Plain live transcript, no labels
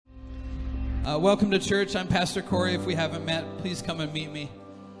Welcome to church. I'm Pastor Corey. If we haven't met, please come and meet me.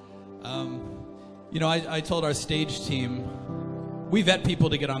 I told our stage team, we vet people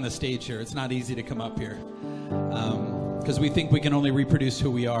to get on the stage here. It's not easy to come up here because we think we can only reproduce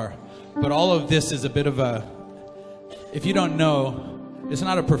who we are. But all of this is a bit of a, if you don't know, it's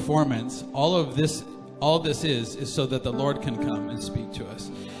not a performance. All this is so that the Lord can come and speak to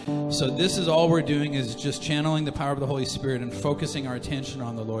us. So this is all we're doing is just channeling the power of the Holy Spirit and focusing our attention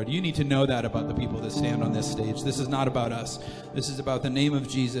on the Lord. You need to know that about the people that stand on this stage. This is not about us. This is about the name of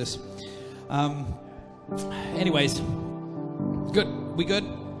Jesus. Anyways, good. We good?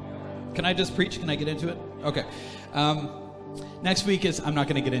 Can I just preach? Can I get into it? Okay. Next week I'm not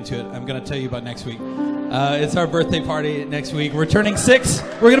going to get into it. I'm going to tell you about next week. It's our birthday party next week. We're turning 6.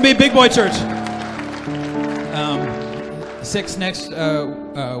 We're going to be a big boy church. 6 next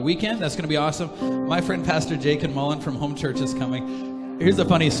weekend. That's going to be awesome. My friend Pastor Jake and Mullen from Home Church is coming. Here's a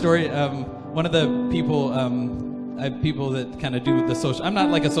funny story. One of the people, I have people that kind of do the social. I'm not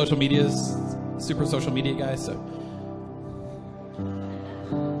like a super social media guy, so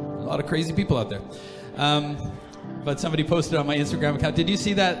a lot of crazy people out there. But somebody posted on my Instagram account. Did you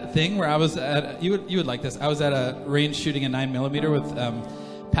see that thing where I was at? You would like this. I was at a range shooting a 9mm with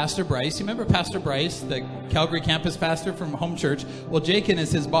Pastor Bryce. You remember Pastor Bryce, the Calgary campus pastor from Home Church? Well, Jakin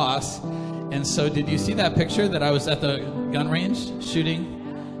is his boss. And so did you see that picture that I was at the gun range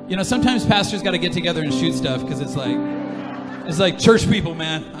shooting? You know, sometimes pastors got to get together and shoot stuff because it's like church people,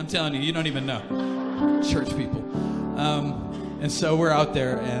 man. I'm telling you, you don't even know. Church people. And so we're out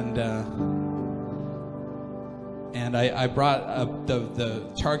there, and I brought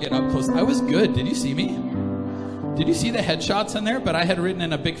the target up close. I was good. Did you see me? Did you see the headshots in there? But I had written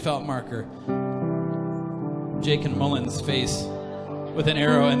in a big felt marker, Jake and Mullen's face with an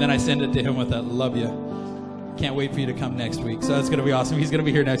arrow, and then I send it to him with a love you. Can't wait for you to come next week. So that's going to be awesome. He's going to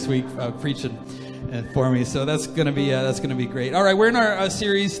be here next week preaching for me. So that's going to be great. All right, we're in our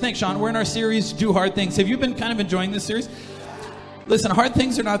series. Thanks, Sean. We're in our series, Do Hard Things. Have you been kind of enjoying this series? Listen, hard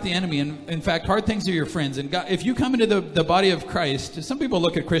things are not the enemy. And in fact, hard things are your friends. And God, if you come into the body of Christ, some people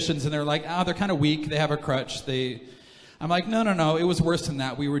look at Christians and they're like, they're kind of weak. They have a crutch. I'm like, no. It was worse than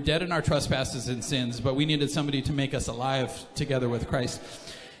that. We were dead in our trespasses and sins, but we needed somebody to make us alive together with Christ.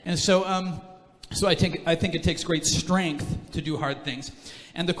 And so I think it takes great strength to do hard things.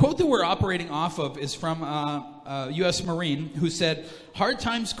 And the quote that we're operating off of is from a U.S. Marine who said, hard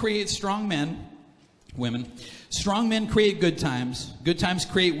times create strong men, women. Strong men create good times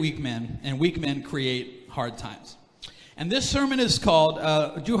create weak men, and weak men create hard times. And this sermon is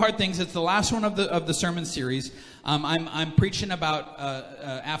called Do Hard Things. It's the last one of the sermon series. I'm preaching about,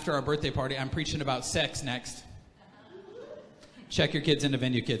 after our birthday party, I'm preaching about sex next. Check your kids into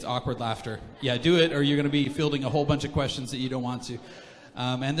Venue Kids. Awkward laughter. Yeah, do it, or you're going to be fielding a whole bunch of questions that you don't want to.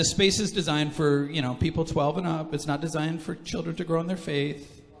 And the space is designed for, people 12 and up. It's not designed for children to grow in their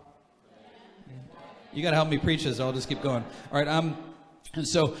faith. You got to help me preach this, or I'll just keep going. All right. And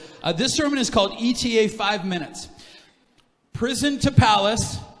so this sermon is called ETA 5 Minutes. Prison to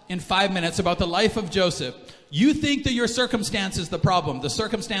palace in 5 minutes, about the life of Joseph. You think that your circumstance is the problem. The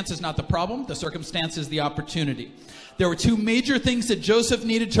circumstance is not the problem. The circumstance is the opportunity. There were 2 major things that Joseph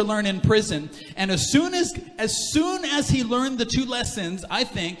needed to learn in prison. And as soon as he learned the 2 lessons,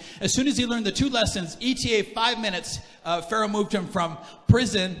 as soon as he learned the 2 lessons, ETA 5 minutes, Pharaoh moved him from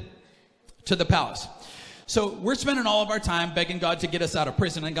prison to the palace. So we're spending all of our time begging God to get us out of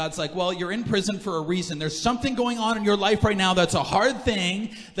prison. And God's like, well, you're in prison for a reason. There's something going on in your life right now that's a hard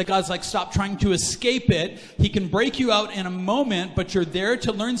thing that God's like, stop trying to escape it. He can break you out in a moment, but you're there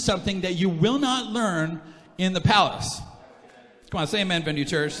to learn something that you will not learn in the palace. Come on, say amen, Venue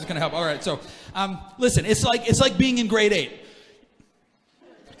Church. It's going to help. All right, so listen, it's like being in grade 8.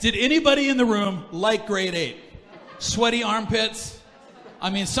 Did anybody in the room like grade 8? Sweaty armpits? I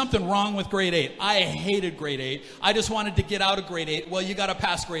mean, something wrong with grade 8. I hated grade 8. I just wanted to get out of grade 8. Well, you got to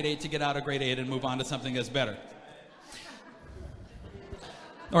pass grade 8 to get out of grade 8 and move on to something that's better.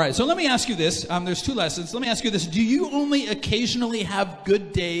 All right, so let me ask you this. There's 2 lessons. Let me ask you this. Do you only occasionally have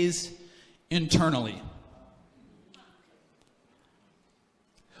good days internally?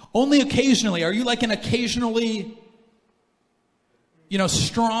 Only occasionally. Are you like an occasionally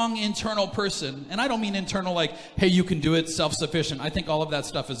strong internal person? And I don't mean internal like, hey, you can do it, self-sufficient. I think all of that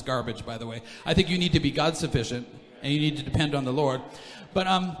stuff is garbage, by the way. I think you need to be God-sufficient, and you need to depend on the Lord. But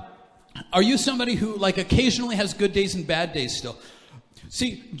are you somebody who like occasionally has good days and bad days still?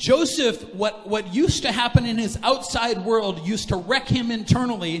 See, Joseph, what used to happen in his outside world used to wreck him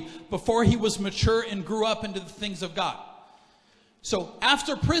internally before he was mature and grew up into the things of God. So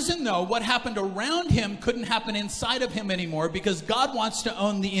after prison, though, what happened around him couldn't happen inside of him anymore because God wants to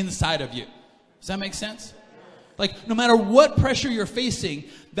own the inside of you. Does that make sense? Like, no matter what pressure you're facing,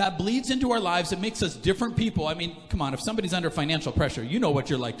 that bleeds into our lives. It makes us different people. I mean, come on, if somebody's under financial pressure, you know what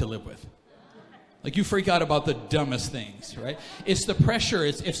you're like to live with. Like, you freak out about the dumbest things, right? It's the pressure.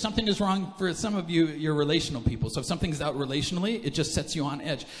 It's, if something is wrong, for some of you, you're relational people. So if something's out relationally, it just sets you on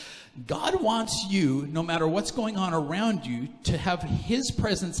edge. God wants you, no matter what's going on around you, to have His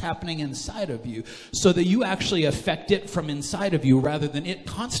presence happening inside of you so that you actually affect it from inside of you rather than it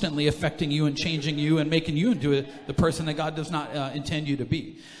constantly affecting you and changing you and making you into the person that God does not intend you to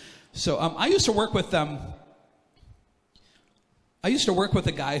be. So I used to work with a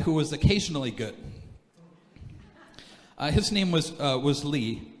guy who was occasionally good. His name was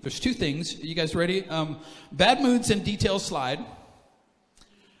Lee. There's two things. You guys ready? Bad moods and details slide.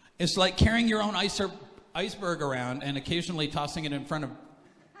 It's like carrying your own iceberg around and occasionally tossing it in front of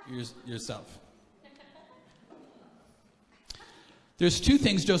yourself. There's two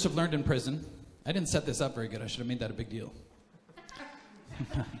things Joseph learned in prison. I didn't set this up very good. I should have made that a big deal.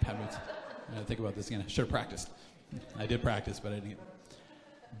 Bad moods. I gotta think about this again. I should have practiced. I did practice, but I didn't.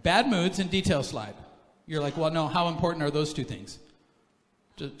 Bad moods and details slide. You're like, well, no, how important are those two things?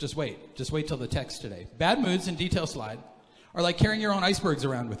 Just wait. Just wait till the text today. Bad moods and details slide are like carrying your own icebergs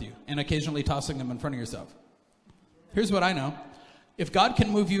around with you and occasionally tossing them in front of yourself. Here's what I know. If God can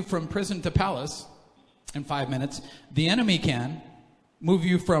move you from prison to palace in 5 minutes, the enemy can move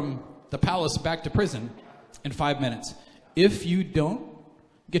you from the palace back to prison in 5 minutes if you don't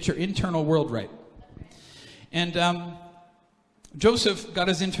get your internal world right. And Joseph got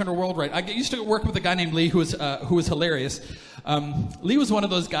his internal world right. I used to work with a guy named Lee who was hilarious. Lee was one of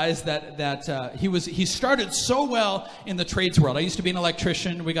those guys that he started so well in the trades world. I used to be an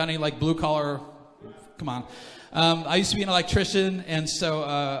electrician. We got any like blue collar? Come on. I used to be an electrician, and so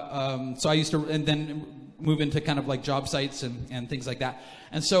I used to, and then move into kind of like job sites and things like that.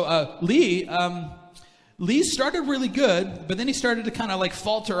 And so Lee started really good, but then he started to kind of like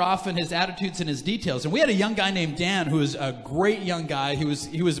falter off in his attitudes and his details. And we had a young guy named Dan who was a great young guy. He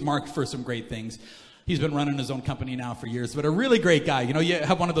was marked for some great things. He's been running his own company now for years, but a really great guy. You know, you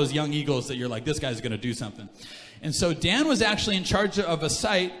have one of those young eagles that you're like, this guy's going to do something. And so Dan was actually in charge of a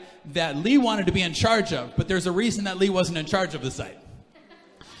site that Lee wanted to be in charge of, but there's a reason that Lee wasn't in charge of the site.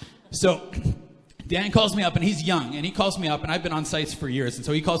 So Dan calls me up, and he's young, and he calls me up, and I've been on sites for years, and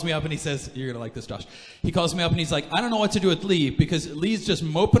so he calls me up, and he says, you're going to like this, Josh. He calls me up, and he's like, I don't know what to do with Lee, because Lee's just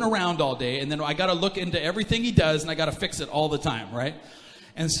moping around all day, and then I got to look into everything he does, and I got to fix it all the time, right?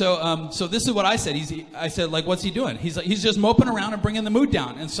 And so so this is what I said. I said, like, what's he doing? He's like, he's just moping around and bringing the mood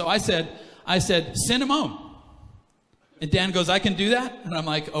down. And so I said, send him home. And Dan goes, I can do that? And I'm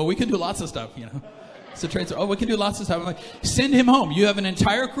like, oh, we can do lots of stuff, you know. So trades, oh, we can do lots of stuff. I'm like, send him home. You have an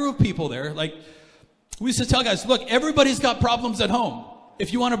entire crew of people there, like, we used to tell guys, look, everybody's got problems at home.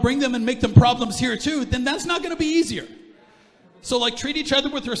 If you want to bring them and make them problems here too, then that's not going to be easier. So like, treat each other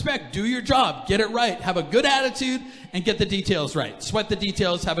with respect. Do your job. Get it right. Have a good attitude and get the details right. Sweat the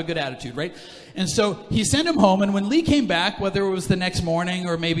details. Have a good attitude, right? And so he sent him home. And when Lee came back, whether it was the next morning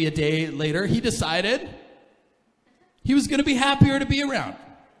or maybe a day later, he decided he was going to be happier to be around.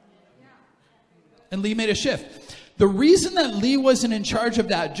 And Lee made a shift. The reason that Lee wasn't in charge of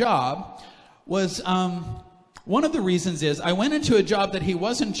that job was one of the reasons is I went into a job that he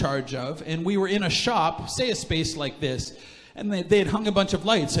was in charge of, and we were in a shop, say a space like this, and they had hung a bunch of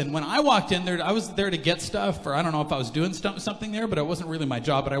lights. And when I walked in there, I was there to get stuff, or I don't know if I was doing something there, but it wasn't really my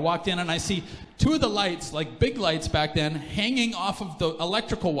job. But I walked in, and I see two of the lights, like big lights back then, hanging off of the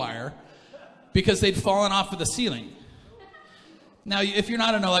electrical wire because they'd fallen off of the ceiling. Now, if you're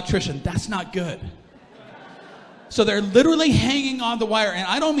not an electrician, that's not good. So they're literally hanging on the wire, and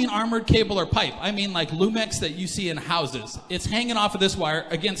I don't mean armored cable or pipe. I mean like Lumex that you see in houses. It's hanging off of this wire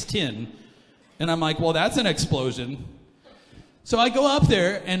against tin. And I'm like, well, that's an explosion. So I go up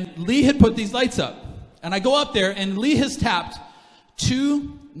there, and Lee had put these lights up. And I go up there, and Lee has tapped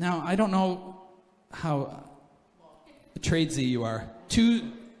two, now I don't know how tradesy you are,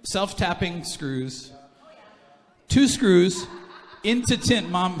 two self-tapping screws, two screws into tin.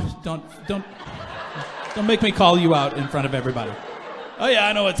 Mom, don't make me call you out in front of everybody. Oh yeah,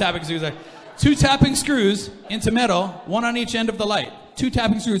 I know what tapping screws are. Two tapping screws into metal, one on each end of the light. Two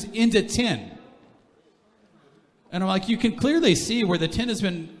tapping screws into tin. And I'm like, you can clearly see where the tin has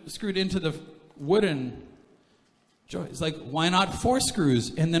been screwed into the wooden joint. It's like, why not 4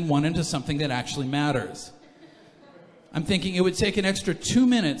 screws and then one into something that actually matters? I'm thinking it would take an extra 2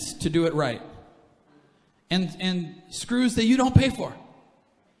 minutes to do it right. And screws that you don't pay for.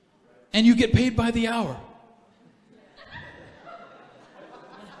 And you get paid by the hour.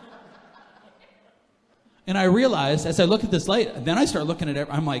 And I realized as I look at this light, then I start looking at it,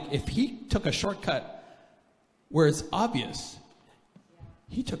 I'm like, if he took a shortcut where it's obvious,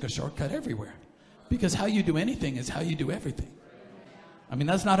 he took a shortcut everywhere. Because how you do anything is how you do everything. I mean,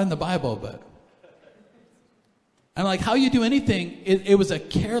 that's not in the Bible, but I'm like, how you do anything, it was a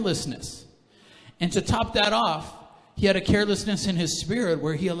carelessness. And to top that off, he had a carelessness in his spirit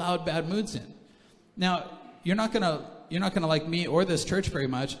where he allowed bad moods in. Now, you're not gonna like me or this church very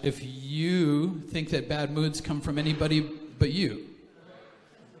much if you think that bad moods come from anybody but you.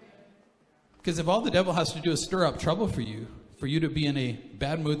 Because if all the devil has to do is stir up trouble for you to be in a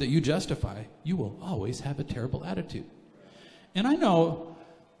bad mood that you justify, you will always have a terrible attitude. And I know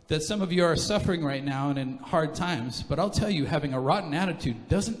that some of you are suffering right now and in hard times, but I'll tell you, having a rotten attitude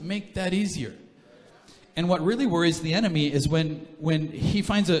doesn't make that easier. And what really worries the enemy is when he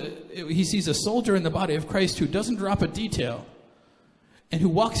sees a soldier in the body of Christ who doesn't drop a detail and who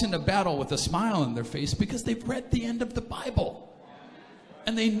walks into battle with a smile on their face because they've read the end of the Bible.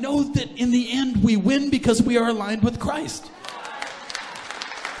 And they know that in the end we win because we are aligned with Christ.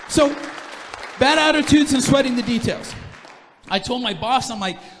 So, bad attitudes and sweating the details. I told my boss, I'm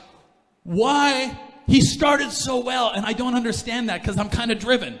like, why? He started so well, and I don't understand that because I'm kind of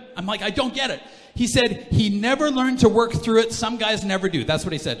driven. I'm like, I don't get it. He said he never learned to work through it. Some guys never do. That's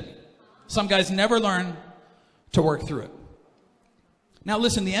what he said to me. Some guys never learn to work through it. Now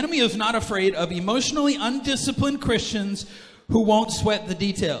listen, the enemy is not afraid of emotionally undisciplined Christians who won't sweat the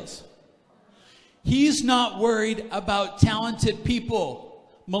details. He's not worried about talented people.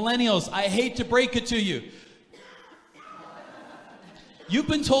 Millennials, I hate to break it to you. You've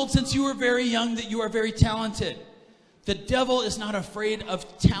been told since you were very young that you are very talented. The devil is not afraid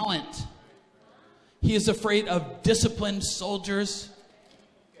of talent. He is afraid of disciplined soldiers.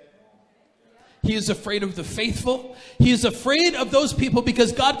 He is afraid of the faithful. He is afraid of those people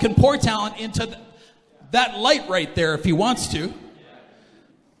because God can pour talent into that light right there if he wants to.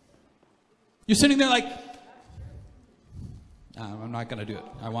 You're sitting there like, I'm not going to do it.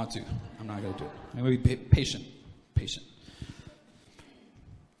 I want to. I'm not going to do it. I'm going to be patient. Patient.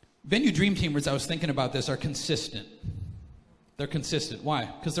 Venue Dream Teamers, I was thinking about this, are consistent. They're consistent. Why?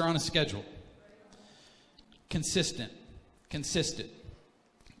 Because they're on a schedule. Consistent. Consistent.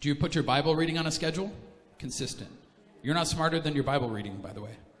 Do you put your Bible reading on a schedule? Consistent. You're not smarter than your Bible reading, by the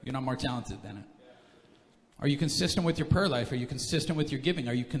way. You're not more talented than it. Are you consistent with your prayer life? Are you consistent with your giving?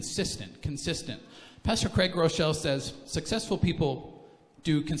 Are you consistent? Consistent. Pastor Craig Rochelle says, successful people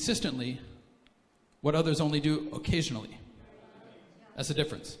do consistently what others only do occasionally. That's the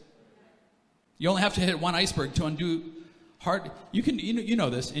difference. You only have to hit one iceberg to undo hard. You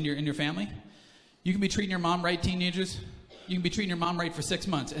know this in your family. You can be treating your mom right, teenagers. You can be treating your mom right for 6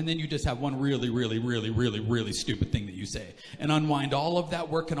 months, and then you just have one really stupid thing that you say, and unwind all of that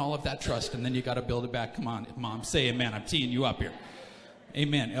work and all of that trust, and then you got to build it back. Come on, mom, say amen. I'm teeing you up here.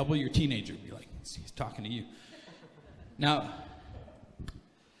 Amen. Elbow your teenager. Be like, he's talking to you. Now,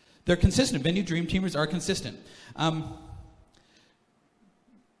 they're consistent. Venue Dream Teamers are consistent. I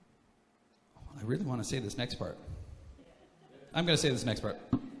really want to say this next part. I'm going to say this next part.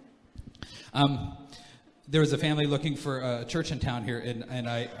 There was a family looking for a church in town here,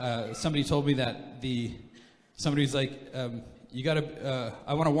 and somebody told me that somebody's like, you got to.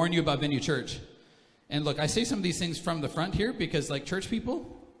 I want to warn you about Venue Church. And look, I say some of these things from the front here because, like, church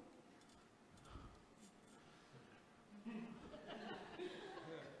people.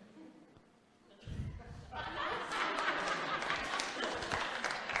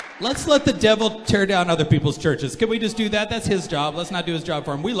 Let's let the devil tear down other people's churches. Can we just do that? That's his job. Let's not do his job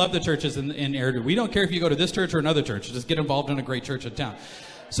for him. We love the churches in Eridu. We don't care if you go to this church or another church. Just get involved in a great church in town.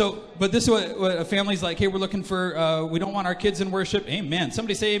 So, but this is what a family's like. Hey, we're looking for, we don't want our kids in worship. Amen.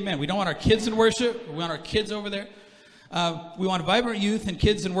 Somebody say amen. We don't want our kids in worship. We want our kids over there. We want vibrant youth and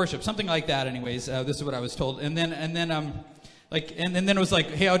kids in worship. Something like that anyways. This is what I was told. And then it was like,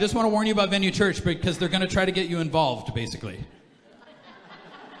 hey, I just want to warn you about Venue Church because they're going to try to get you involved, basically.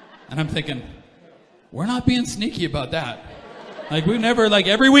 And I'm thinking, we're not being sneaky about that. Like, we've never, like,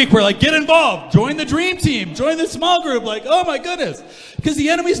 every week we're like, get involved, join the dream team, join the small group. Like, oh my goodness. Because the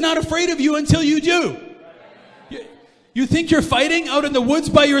enemy's not afraid of you until you do. You think you're fighting out in the woods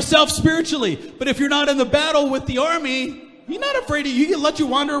by yourself spiritually. But if you're not in the battle with the army, he's not afraid of you. He can let you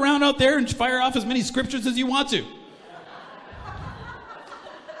wander around out there and fire off as many scriptures as you want to.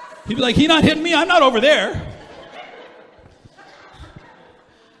 He'd be like, he's not hitting me, I'm not over there.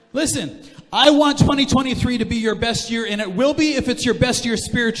 Listen, I want 2023 to be your best year, and it will be if it's your best year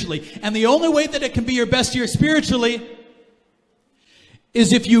spiritually. And the only way that it can be your best year spiritually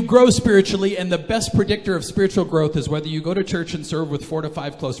is if you grow spiritually, and the best predictor of spiritual growth is whether you go to church and serve with 4 to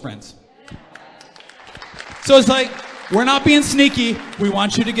 5 close friends. So it's like, we're not being sneaky. We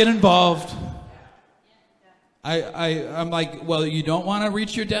want you to get involved. I'm like, well, you don't want to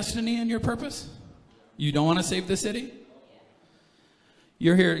reach your destiny and your purpose? You don't want to save the city?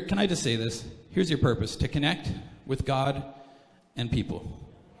 You're here, can I just say this? Here's your purpose, to connect with God and people.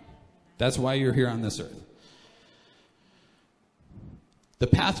 That's why you're here on this earth. The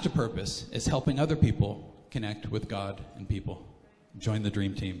path to purpose is helping other people connect with God and people. Join the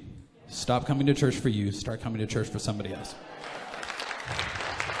dream team. Stop coming to church for you. Start coming to church for somebody else.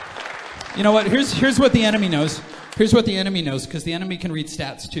 You know what? Here's what the enemy knows. Here's what the enemy knows, because the enemy can read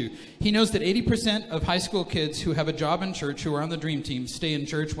stats too. He knows that 80% of high school kids who have a job in church, who are on the dream team, stay in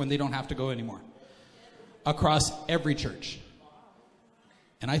church when they don't have to go anymore. Across every church.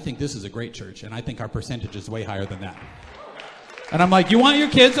 And I think this is a great church, and I think our percentage is way higher than that. And I'm like, you want your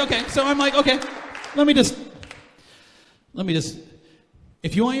kids? Okay. So I'm like, okay, let me just,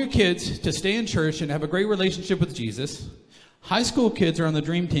 if you want your kids to stay in church and have a great relationship with Jesus, high school kids are on the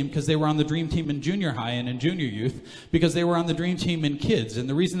dream team because they were on the dream team in junior high and in junior youth, because they were on the dream team in kids. And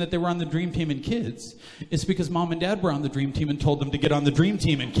the reason that they were on the dream team in kids is because mom and dad were on the dream team and told them to get on the dream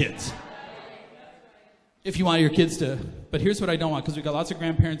team in kids. If you want your kids to, but here's what I don't want, because we've got lots of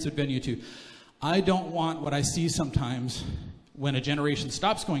grandparents at Venue too. I don't want what I see sometimes when a generation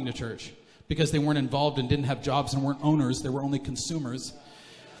stops going to church because they weren't involved and didn't have jobs and weren't owners, they were only consumers.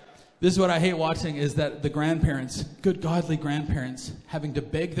 This is what I hate watching, is that the grandparents, good godly grandparents, having to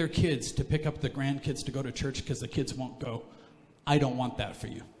beg their kids to pick up the grandkids to go to church because the kids won't go. I don't want that for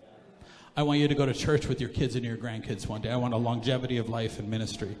you. I want you to go to church with your kids and your grandkids one day. I want a longevity of life and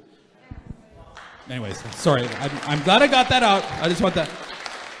ministry. Anyways, sorry. I'm glad I got that out. I just want that.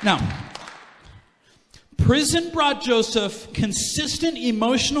 Now, prison brought Joseph consistent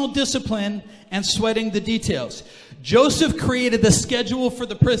emotional discipline and sweating the details. Joseph created the schedule for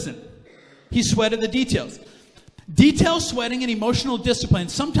the prison. He sweated the details. Detail sweating and emotional discipline.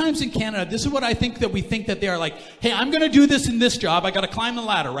 Sometimes in Canada, this is what I think that we think that they are like, hey, I'm going to do this in this job. I got to climb the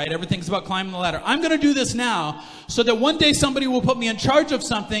ladder, right? Everything's about climbing the ladder. I'm going to do this now so that one day somebody will put me in charge of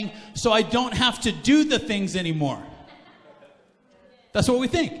something so I don't have to do the things anymore. That's what we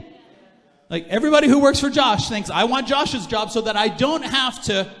think. Like everybody who works for Josh thinks, I want Josh's job so that I don't have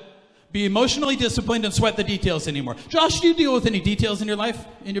to be emotionally disciplined and sweat the details anymore. Josh, do you deal with any details in your life,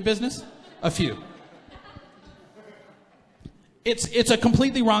 in your business? A few. It's a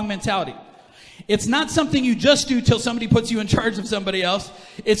completely wrong mentality. It's not something you just do till somebody puts you in charge of somebody else.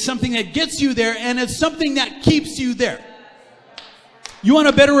 It's something that gets you there, and it's something that keeps you there. You want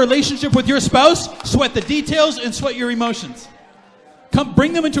a better relationship with your spouse? Sweat the details and sweat your emotions. Come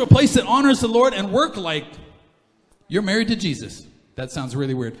bring them into a place that honors the Lord and work like you're married to Jesus. That sounds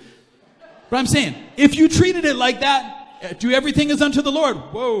really weird. But I'm saying, if you treated it like that, do everything as unto the Lord.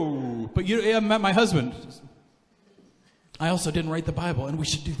 Whoa. But you haven't met my husband. I also didn't write the Bible, and we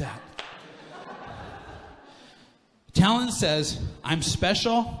should do that. Talent says, I'm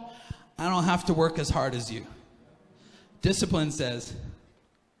special. I don't have to work as hard as you. Discipline says,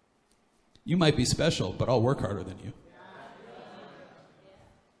 you might be special, but I'll work harder than you.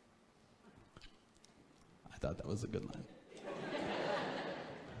 I thought that was a good line.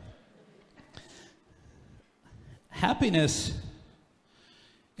 Happiness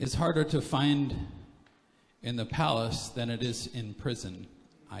is harder to find in the palace than it is in prison,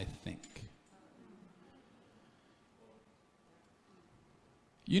 I think.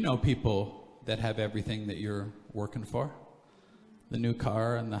 You know people that have everything that you're working for. The new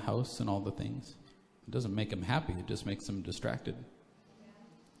car and the house and all the things. It doesn't make them happy, it just makes them distracted.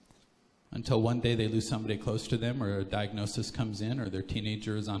 Until one day they lose somebody close to them, or a diagnosis comes in, or their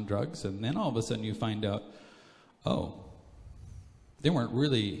teenager is on drugs, and then all of a sudden you find out, oh, they weren't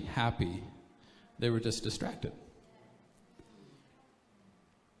really happy. They were just distracted.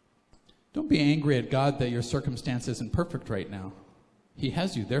 Don't be angry at God that your circumstance isn't perfect right now. He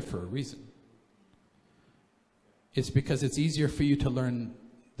has you there for a reason. It's because it's easier for you to learn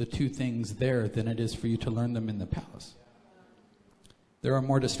the two things there than it is for you to learn them in the palace. There are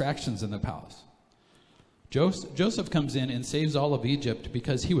more distractions in the palace. Joseph comes in and saves all of Egypt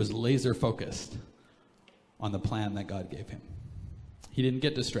because he was laser focused on the plan that God gave him. He didn't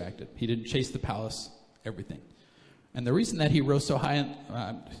get distracted. He didn't chase the palace, everything. And the reason that he rose so high,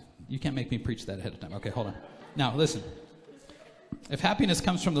 you can't make me preach that ahead of time. Okay, hold on. Now, listen. If happiness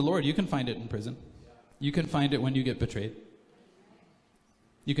comes from the Lord, you can find it in prison. You can find it when you get betrayed.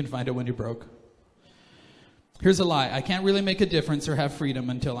 You can find it when you're broke. Here's a lie. I can't really make a difference or have freedom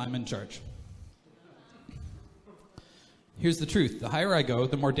until I'm in charge. Here's the truth. The higher I go,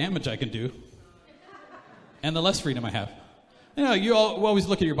 the more damage I can do, and the less freedom I have. You know, you always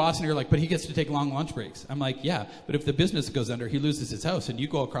look at your boss and you're like, but he gets to take long lunch breaks. I'm like, yeah, but if the business goes under, he loses his house and you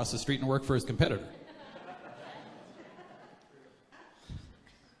go across the street and work for his competitor.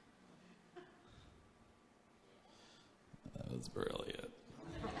 That was brilliant.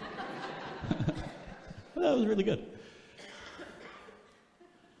 That was really good.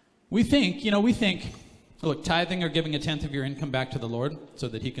 We think, look, tithing or giving a tenth of your income back to the Lord so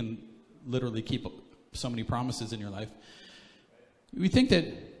that he can literally keep so many promises in your life. We think that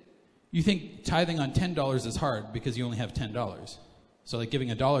you think tithing on $10 is hard because you only have $10. So like giving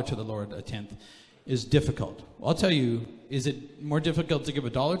 $1 to the Lord, a tenth, is difficult. Well, I'll tell you, is it more difficult to give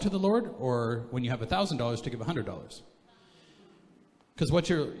 $1 to the Lord or when you have $1,000 to give $100? Because what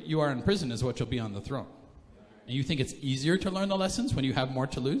you are in prison is what you'll be on the throne. And you think it's easier to learn the lessons when you have more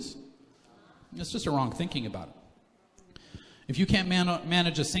to lose? It's just a wrong thinking about it. If you can't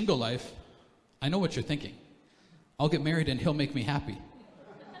manage a single life, I know what you're thinking. I'll get married and he'll make me happy.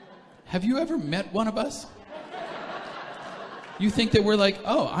 Have you ever met one of us? You think that we're like,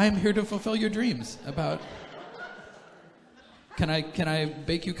 oh, I'm here to fulfill your dreams about, can I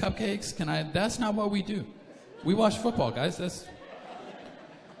bake you cupcakes? That's not what we do. We watch football, guys.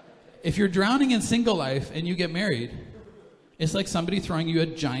 If you're drowning in single life and you get married, it's like somebody throwing you a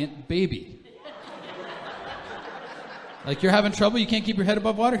giant baby. Like you're having trouble, you can't keep your head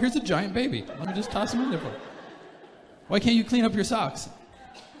above water, here's a giant baby. Let me just toss him in there for you. Why can't you clean up your socks?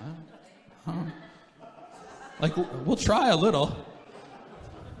 Like, we'll try a little.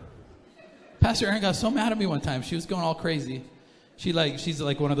 Pastor Erin got so mad at me one time. She was going all crazy. She's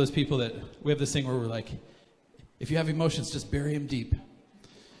like one of those people that, we have this thing where we're like, if you have emotions, just bury them deep.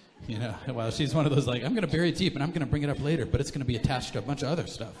 You know, well, she's one of those like, I'm going to bury it deep and I'm going to bring it up later, but it's going to be attached to a bunch of other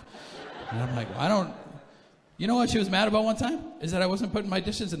stuff. And I'm like, you know what she was mad about one time? Is that I wasn't putting my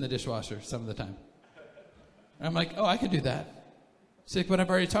dishes in the dishwasher some of the time. And I'm like, oh, I can do that. She's like, but I've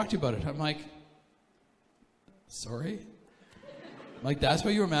already talked to you about it. I'm like, sorry? I'm like, that's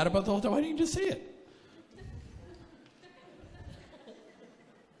what you were mad about the whole time? Why didn't you just say it?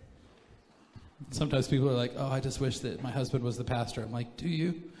 Sometimes people are like, oh, I just wish that my husband was the pastor. I'm like, do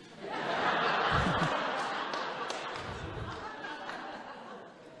you?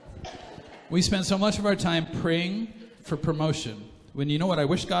 We spend so much of our time praying for promotion. When you know what I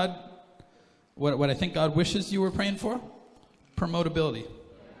wish God, what I think God wishes you were praying for? Promotability.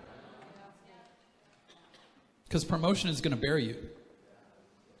 Because promotion is going to bury you.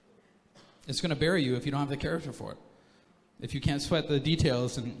 It's going to bury you if you don't have the character for it. If you can't sweat the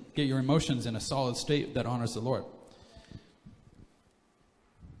details and get your emotions in a solid state that honors the Lord.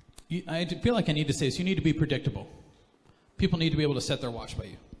 I feel like I need to say this. You need to be predictable. People need to be able to set their watch by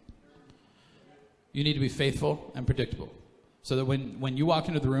you. You need to be faithful and predictable. So that when you walk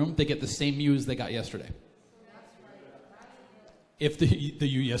into the room, they get the same news they got yesterday. If the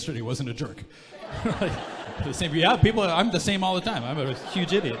you yesterday wasn't a jerk. Like, the same, yeah, people, I'm the same all the time. I'm a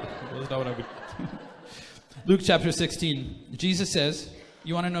huge idiot. That's not what I would. Luke chapter 16. Jesus says,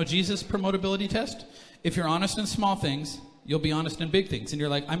 you want to know Jesus' promotability test? If you're honest in small things, you'll be honest in big things. And you're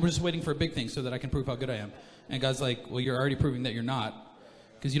like, I'm just waiting for a big thing so that I can prove how good I am. And God's like, well, you're already proving that you're not.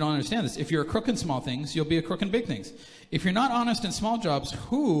 Because you don't understand this. If you're a crook in small things, you'll be a crook in big things. If you're not honest in small jobs,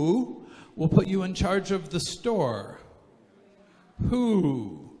 who will put you in charge of the store?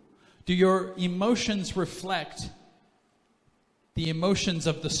 Who? Do your emotions reflect the emotions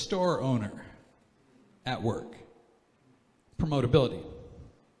of the store owner at work? Promotability.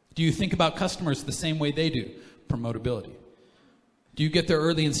 Do you think about customers the same way they do? Promotability. Do you get there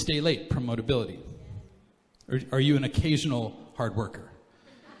early and stay late? Promotability. Or are you an occasional hard worker?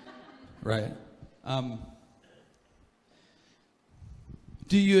 Right?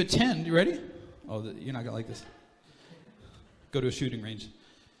 Do you attend? You ready? Oh, you're not going to like this. Go to a shooting range.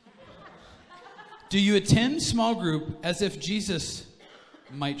 Do you attend small group as if Jesus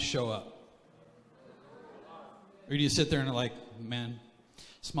might show up? Or do you sit there and like, man,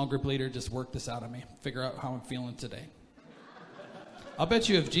 small group leader, just work this out on me. Figure out how I'm feeling today. I'll bet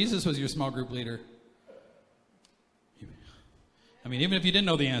you if Jesus was your small group leader, I mean, even if you didn't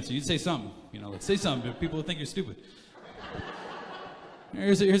know the answer, you'd say something. You know, let's say something, but people would think you're stupid.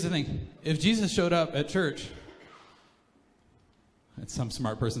 Here's the thing. If Jesus showed up at church, and some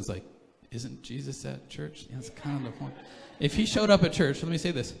smart person's like, isn't Jesus at church? That's kind of the point. If he showed up at church, let me say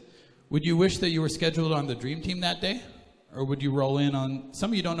this. Would you wish that you were scheduled on the dream team that day? Or would you roll in on,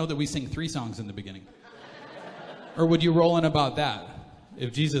 some of you don't know that we sing 3 songs in the beginning. Or would you roll in about that?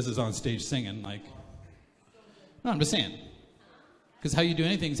 If Jesus is on stage singing, like, no, I'm just saying. Because how you do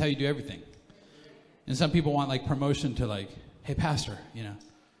anything is how you do everything. And some people want like promotion to like, hey, pastor, you know,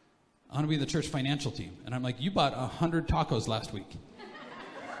 I want to be the church financial team. And I'm like, you bought 100 tacos last week.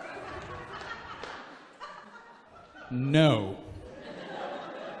 No.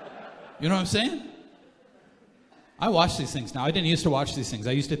 You know what I'm saying? I watch these things now. I didn't used to watch these things.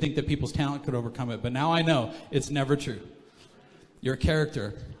 I used to think that people's talent could overcome it. But now I know it's never true. Your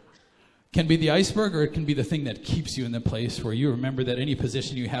character can be the iceberg, or it can be the thing that keeps you in the place where you remember that any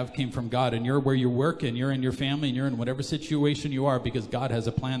position you have came from God, and you're where you work, and you're in your family, and you're in whatever situation you are, because God has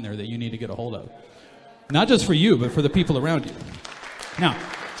a plan there that you need to get a hold of. Not just for you, but for the people around you. Now,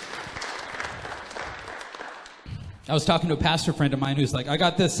 I was talking to a pastor friend of mine who's like, I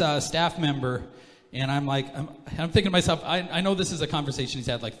got this staff member, and I'm like, I'm thinking to myself, I know this is a conversation he's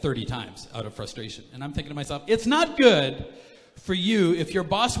had like 30 times out of frustration. And I'm thinking to myself, it's not good for you if your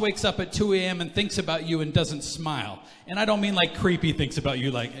boss wakes up at 2 a.m. and thinks about you and doesn't smile. And I don't mean like creepy thinks about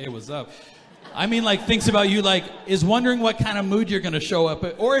you like, hey, what's up? I mean like thinks about you like is wondering what kind of mood you're going to show up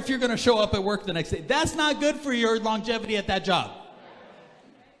at, or if you're going to show up at work the next day. That's not good for your longevity at that job.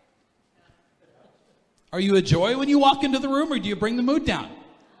 Are you a joy when you walk into the room, or do you bring the mood down?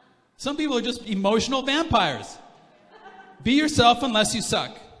 Some people are just emotional vampires. Be yourself unless you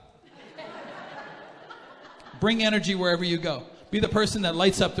suck. Bring energy wherever you go. Be the person that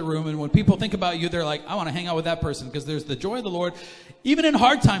lights up the room, and when people think about you, they're like, I want to hang out with that person, because there's the joy of the Lord. Even in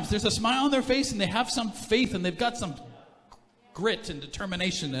hard times, there's a smile on their face, and they have some faith, and they've got some grit and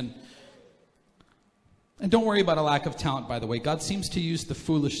determination. And don't worry about a lack of talent, by the way. God seems to use the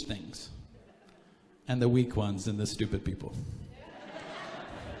foolish things and the weak ones and the stupid people.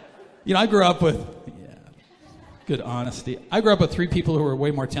 You know, I grew up with, good honesty. I grew up with 3 people who were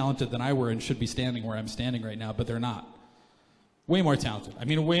way more talented than I were and should be standing where I'm standing right now, but they're not. Way more talented. I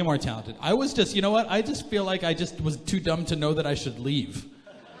mean, way more talented. I was just, you know what? I just feel like I just was too dumb to know that I should leave.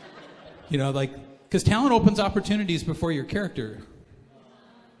 You know, like, because talent opens opportunities before your character.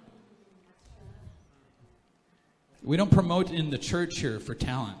 We don't promote in the church here for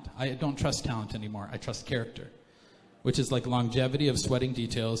talent. I don't trust talent anymore. I trust character, which is like longevity of sweating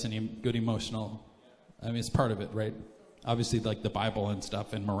details and good emotional. I mean, it's part of it, right? Obviously, like the Bible and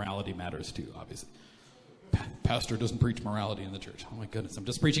stuff, and morality matters too, obviously. Pastor doesn't preach morality in the church. Oh my goodness, I'm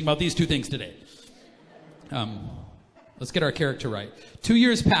just preaching about these 2 things today. Let's get our character right. 2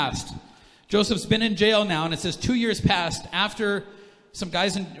 years passed. Joseph's been in jail now, and it says 2 years passed after some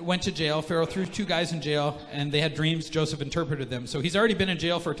guys went to jail. Pharaoh threw 2 guys in jail, and they had dreams. Joseph interpreted them. So he's already been in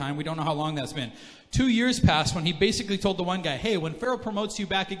jail for a time. We don't know how long that's been. 2 years passed when he basically told the one guy, hey, when Pharaoh promotes you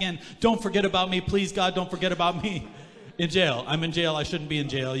back again, don't forget about me. Please, God, don't forget about me. In jail. I'm in jail. I shouldn't be in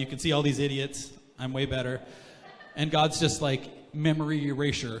jail. You can see all these idiots. I'm way better. And God's just like memory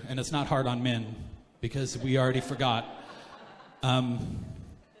erasure, and it's not hard on men because we already forgot.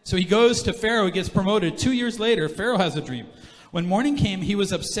 So he goes to Pharaoh. He gets promoted. 2 years later, Pharaoh has a dream. When morning came, he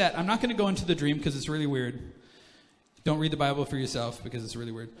was upset. I'm not going to go into the dream because it's really weird. Don't read the Bible for yourself because it's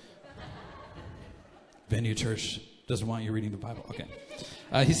really weird. Venue Church doesn't want you reading the Bible. Okay.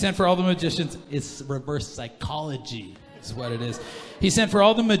 He sent for all the magicians. It's reverse psychology is what it is. He sent for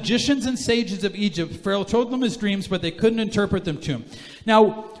all the magicians and sages of Egypt. Pharaoh told them his dreams, but they couldn't interpret them to him. Now,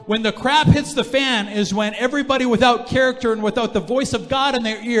 when the crap hits the fan is when everybody without character and without the voice of God in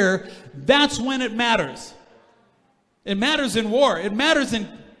their ear, that's when it matters. It matters in war. It matters in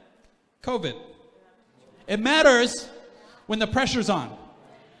COVID. It matters when the pressure's on.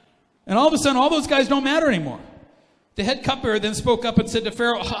 And all of a sudden, all those guys don't matter anymore. The head cupbearer then spoke up and said to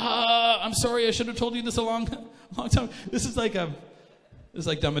Pharaoh, I'm sorry, I should have told you this a long time. This is like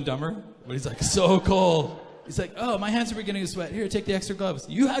Dumb and Dumber, but he's like, so cold. He's like, oh, my hands are beginning to sweat. Here, take the extra gloves.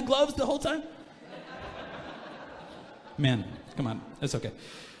 You had gloves the whole time? Man, come on. It's okay.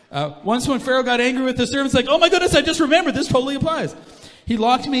 Once when Pharaoh got angry with the servants, like, oh my goodness, I just remembered. This totally applies. He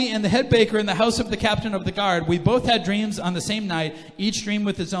locked me and the head baker in the house of the captain of the guard. We both had dreams on the same night, each dream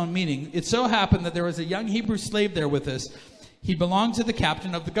with its own meaning. It so happened that there was a young Hebrew slave there with us. He belonged to the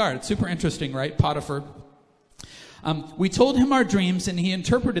captain of the guard. It's super interesting, right? Potiphar. We told him our dreams, and he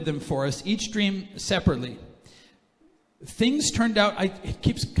interpreted them for us, each dream separately. Things turned out, it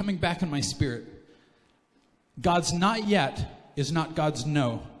keeps coming back in my spirit. God's not yet is not God's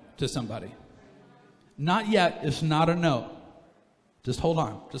no to somebody. Not yet is not a no. Just hold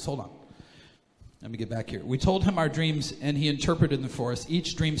on. Just hold on. Let me get back here. We told him our dreams, and he interpreted them for us,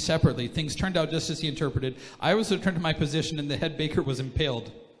 each dream separately. Things turned out just as he interpreted. I was returned to my position, and the head baker was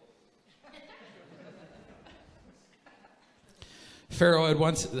impaled. Pharaoh had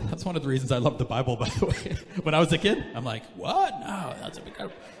once, that's one of the reasons I love the Bible, by the way. When I was a kid, I'm like, what? No, that's a big...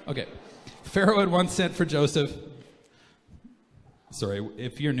 Okay. Pharaoh had once sent for Joseph. Sorry,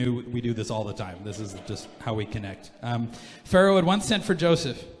 if you're new, we do this all the time. This is just how we connect. Pharaoh had once sent for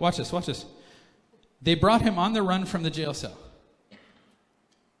Joseph. Watch this, watch this. They brought him on the run from the jail cell.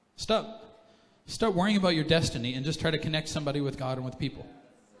 Stop worrying about your destiny and just try to connect somebody with God and with people.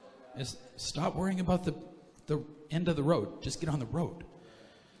 Stop worrying about the end of the road. Just get on the road.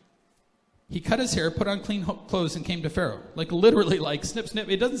 He cut his hair, put on clean clothes, and came to Pharaoh. Like literally, like snip, snip.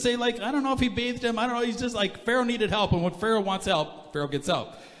 It doesn't say like, I don't know if he bathed him. I don't know. He's just like, Pharaoh needed help. And when Pharaoh wants help, Pharaoh gets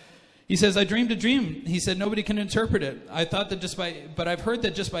help. He says, I dreamed a dream. He said, nobody can interpret it. I thought that but I've heard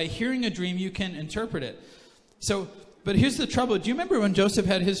that just by hearing a dream, you can interpret it. So, but here's the trouble. Do you remember when Joseph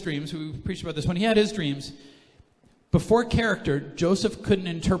had his dreams? We preached about this. When he had his dreams, before character, Joseph couldn't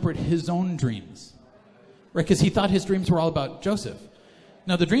interpret his own dreams. Right? Because he thought his dreams were all about Joseph.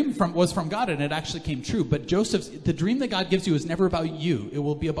 Now, the dream was from God, and it actually came true. But the dream that God gives you is never about you. It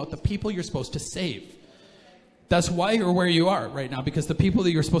will be about the people you're supposed to save. That's why you're where you are right now, because the people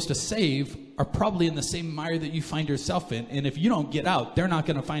that you're supposed to save are probably in the same mire that you find yourself in. And if you don't get out, they're not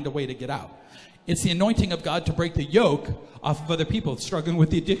going to find a way to get out. It's the anointing of God to break the yoke off of other people struggling with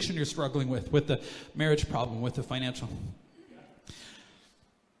the addiction you're struggling with the marriage problem, with the financial.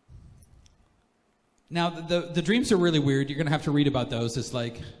 Now, the dreams are really weird. You're going to have to read about those. It's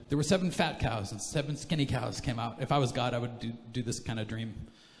like there were 7 fat cows and 7 skinny cows came out. If I was God, I would do this kind of dream.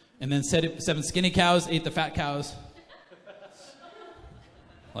 And then 7 skinny cows ate the fat cows.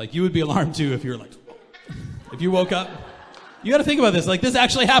 Like, you would be alarmed, too, if you were like, if you woke up. You got to think about this. Like, this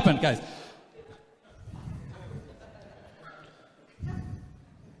actually happened, guys.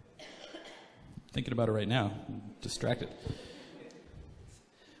 Thinking about it right now. I'm distracted.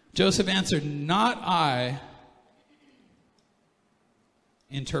 Joseph answered, not I,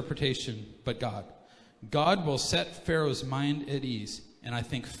 interpretation, but God. God will set Pharaoh's mind at ease. And I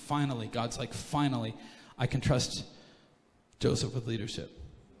think finally, God's like, finally, I can trust Joseph with leadership.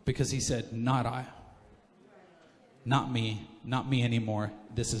 Because he said, not I. Not me anymore.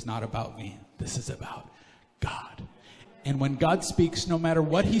 This is not about me. This is about God. And when God speaks, no matter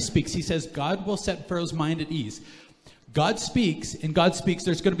what he speaks, he says, God will set Pharaoh's mind at ease. God speaks,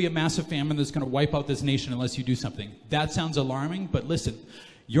 there's going to be a massive famine that's going to wipe out this nation unless you do something. That sounds alarming, but listen,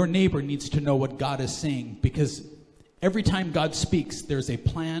 your neighbor needs to know what God is saying, because every time God speaks, there's a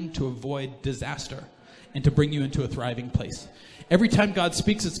plan to avoid disaster and to bring you into a thriving place. Every time God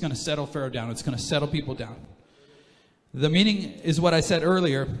speaks, it's going to settle Pharaoh down. It's going to settle people down. The meaning is what I said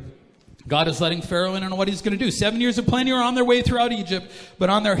earlier. God is letting Pharaoh in on what he's going to do. 7 years of plenty are on their way throughout Egypt, but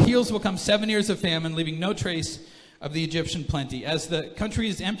on their heels will come 7 years of famine, leaving no trace of the Egyptian plenty. As the country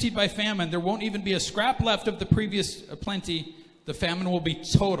is emptied by famine, there won't even be a scrap left of the previous plenty. The famine will be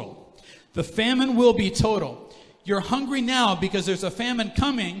total. The famine will be total. You're hungry now because there's a famine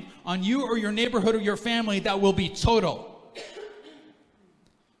coming on you or your neighborhood or your family that will be total.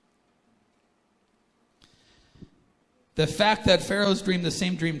 The fact that Pharaoh's dreamed the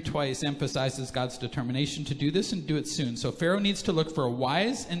same dream twice emphasizes God's determination to do this and do it soon. So Pharaoh needs to look for a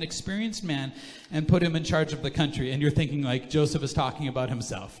wise and experienced man and put him in charge of the country. And you're thinking like Joseph is talking about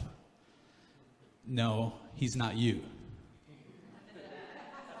himself. No, he's not you.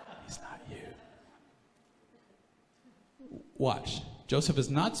 He's not you. Watch. Joseph is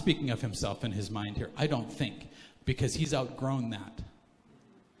not speaking of himself in his mind here, I don't think, because he's outgrown that.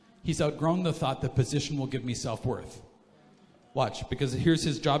 He's outgrown the thought that position will give me self-worth. Watch, because here's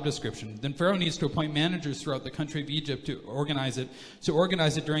his job description. Then Pharaoh needs to appoint managers throughout the country of Egypt to organize it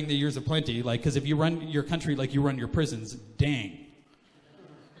during the years of plenty. Like, because if you run your country like you run your prisons, dang.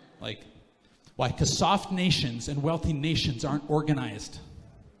 Like, why? Because soft nations and wealthy nations aren't organized.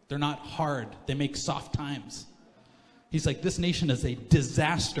 They're not hard. They make soft times. He's like, this nation is a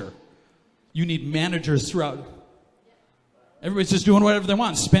disaster. You need managers throughout. Everybody's just doing whatever they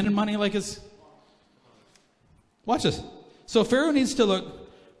want, spending money like it's... Watch this. So Pharaoh needs to look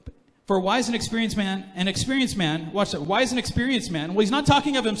for a wise and experienced man, watch that, wise and experienced man. Well, he's not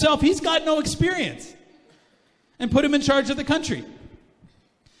talking of himself. He's got no experience. And put him in charge of the country.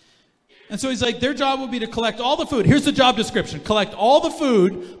 And so he's like, their job will be to collect all the food. Here's the job description. Collect all the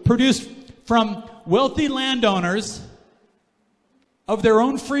food produced from wealthy landowners of their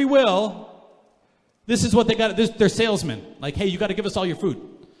own free will. This is what they got. They're salesmen. Like, hey, you got to give us all your food.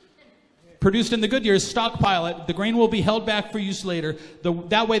 Produced in the good years, stockpile it. The grain will be held back for use later.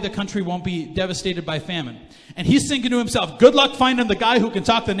 That way the country won't be devastated by famine. And he's thinking to himself, good luck finding the guy who can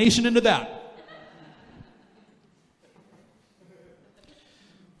talk the nation into that.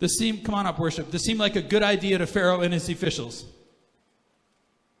 Come on up, worship. This seemed like a good idea to Pharaoh and his officials.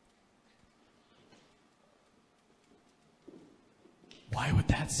 Why would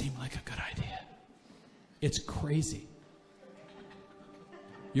that seem like a good idea? It's crazy.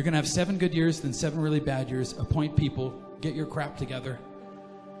 You're going to have 7 good years, then 7 really bad years. Appoint people. Get your crap together.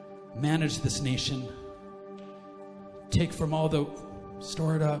 Manage this nation. Take from all the...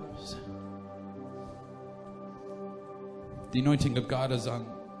 Store it up. The anointing of God is on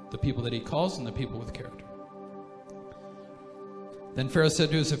the people that he calls and the people with character. Then Pharaoh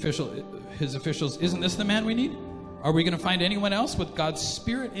said to his officials, isn't this the man we need? Are we going to find anyone else with God's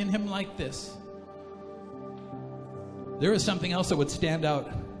spirit in him like this? There is something else that would stand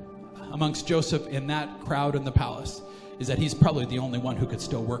out amongst Joseph in that crowd in the palace, is that he's probably the only one who could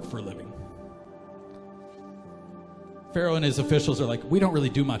still work for a living. Pharaoh and his officials are like, we don't really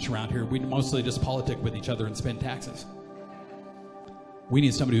do much around here. We mostly just politic with each other and spend taxes. We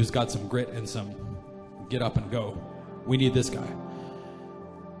need somebody who's got some grit and some get up and go. We need this guy.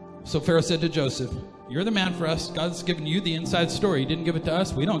 So Pharaoh said to Joseph, you're the man for us. God's given you the inside story. He didn't give it to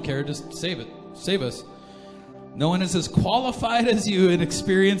us. We don't care. Just save it. Save us. No one is as qualified as you in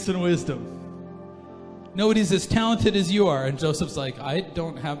experience and wisdom. Nobody's as talented as you are. And Joseph's like, I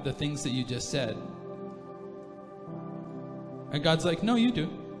don't have the things that you just said. And God's like, no, you do.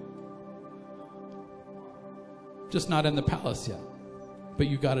 Just not in the palace yet. But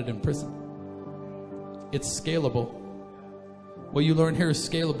you got it in prison. It's scalable. What you learn here is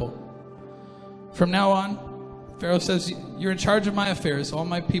scalable. From now on, Pharaoh says, you're in charge of my affairs. All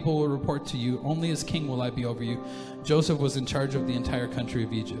my people will report to you. Only as king will I be over you. Joseph was in charge of the entire country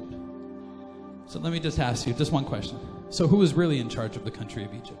of Egypt. So let me just ask you just one question. So who was really in charge of the country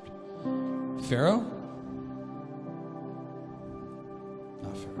of Egypt? Pharaoh?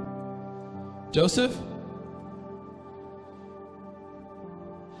 Not Pharaoh. Joseph?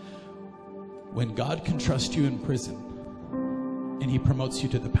 When God can trust you in prison and he promotes you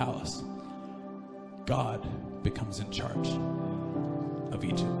to the palace, God becomes in charge of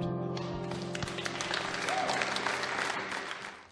Egypt.